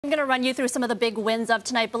I'm going to run you through some of the big wins of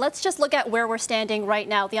tonight, but let's just look at where we're standing right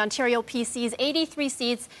now. The Ontario PCs, 83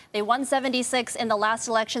 seats. They won 76 in the last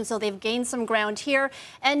election, so they've gained some ground here.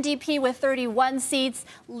 NDP with 31 seats,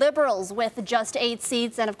 Liberals with just 8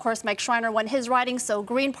 seats, and of course Mike Schreiner won his riding, so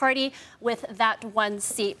Green Party with that 1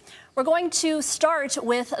 seat. We're going to start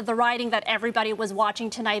with the riding that everybody was watching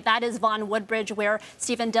tonight. That is Vaughan Woodbridge, where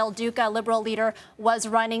Stephen Del Duca, Liberal leader, was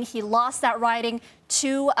running. He lost that riding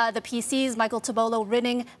to the PCs, Michael Tobolo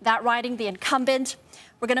winning that riding, the incumbent.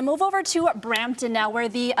 We're going to move over to Brampton now, where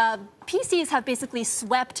the PCs have basically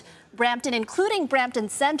swept Brampton, including Brampton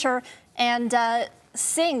Centre, and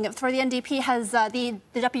Singh for the NDP has, the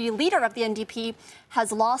deputy leader of the NDP,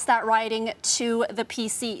 has lost that riding to the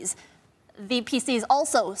PCs. The PCs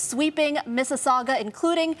also sweeping Mississauga,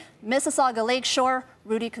 including Mississauga Lakeshore.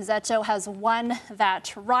 Rudy Cusetto has won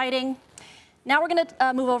that riding. Now we're going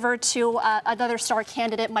to move over to another star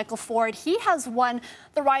candidate, Michael Ford. He has won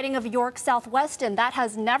the riding of York Southwest, and that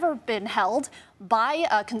has never been held by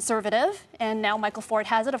a Conservative. And now Michael Ford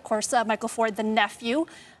has it. Of course, Michael Ford, the nephew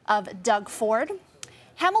of Doug Ford.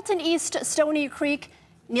 Hamilton East, Stony Creek,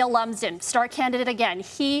 Neil Lumsden, star candidate again.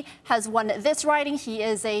 He has won this riding. He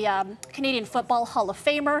is a Canadian Football Hall of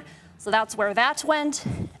Famer, so that's where that went.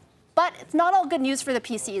 But it's not all good news for the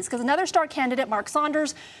PCs, because another star candidate, Mark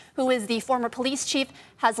Saunders, who is the former police chief,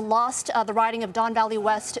 has lost the riding of Don Valley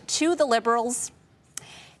West to the Liberals.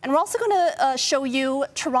 And we're also going to show you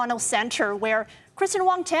Toronto Centre, where Kristen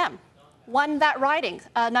Wong-Tam won that riding.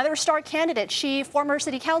 Another star candidate, she, former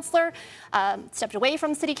city councillor, stepped away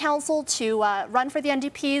from city council to run for the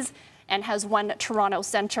NDPs and has won Toronto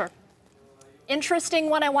Centre. Interesting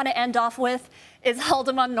one I want to end off with is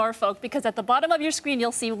Haldimand Norfolk, because at the bottom of your screen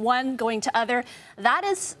you'll see one going to other. That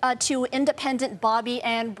is to independent Bobby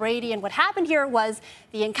Ann Brady. And what happened here was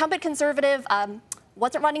the incumbent Conservative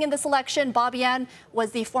wasn't running in this election. Bobby Ann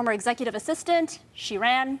was the former executive assistant. She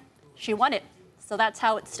ran, she won it. So that's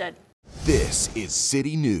how it stood. This is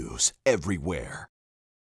City News Everywhere.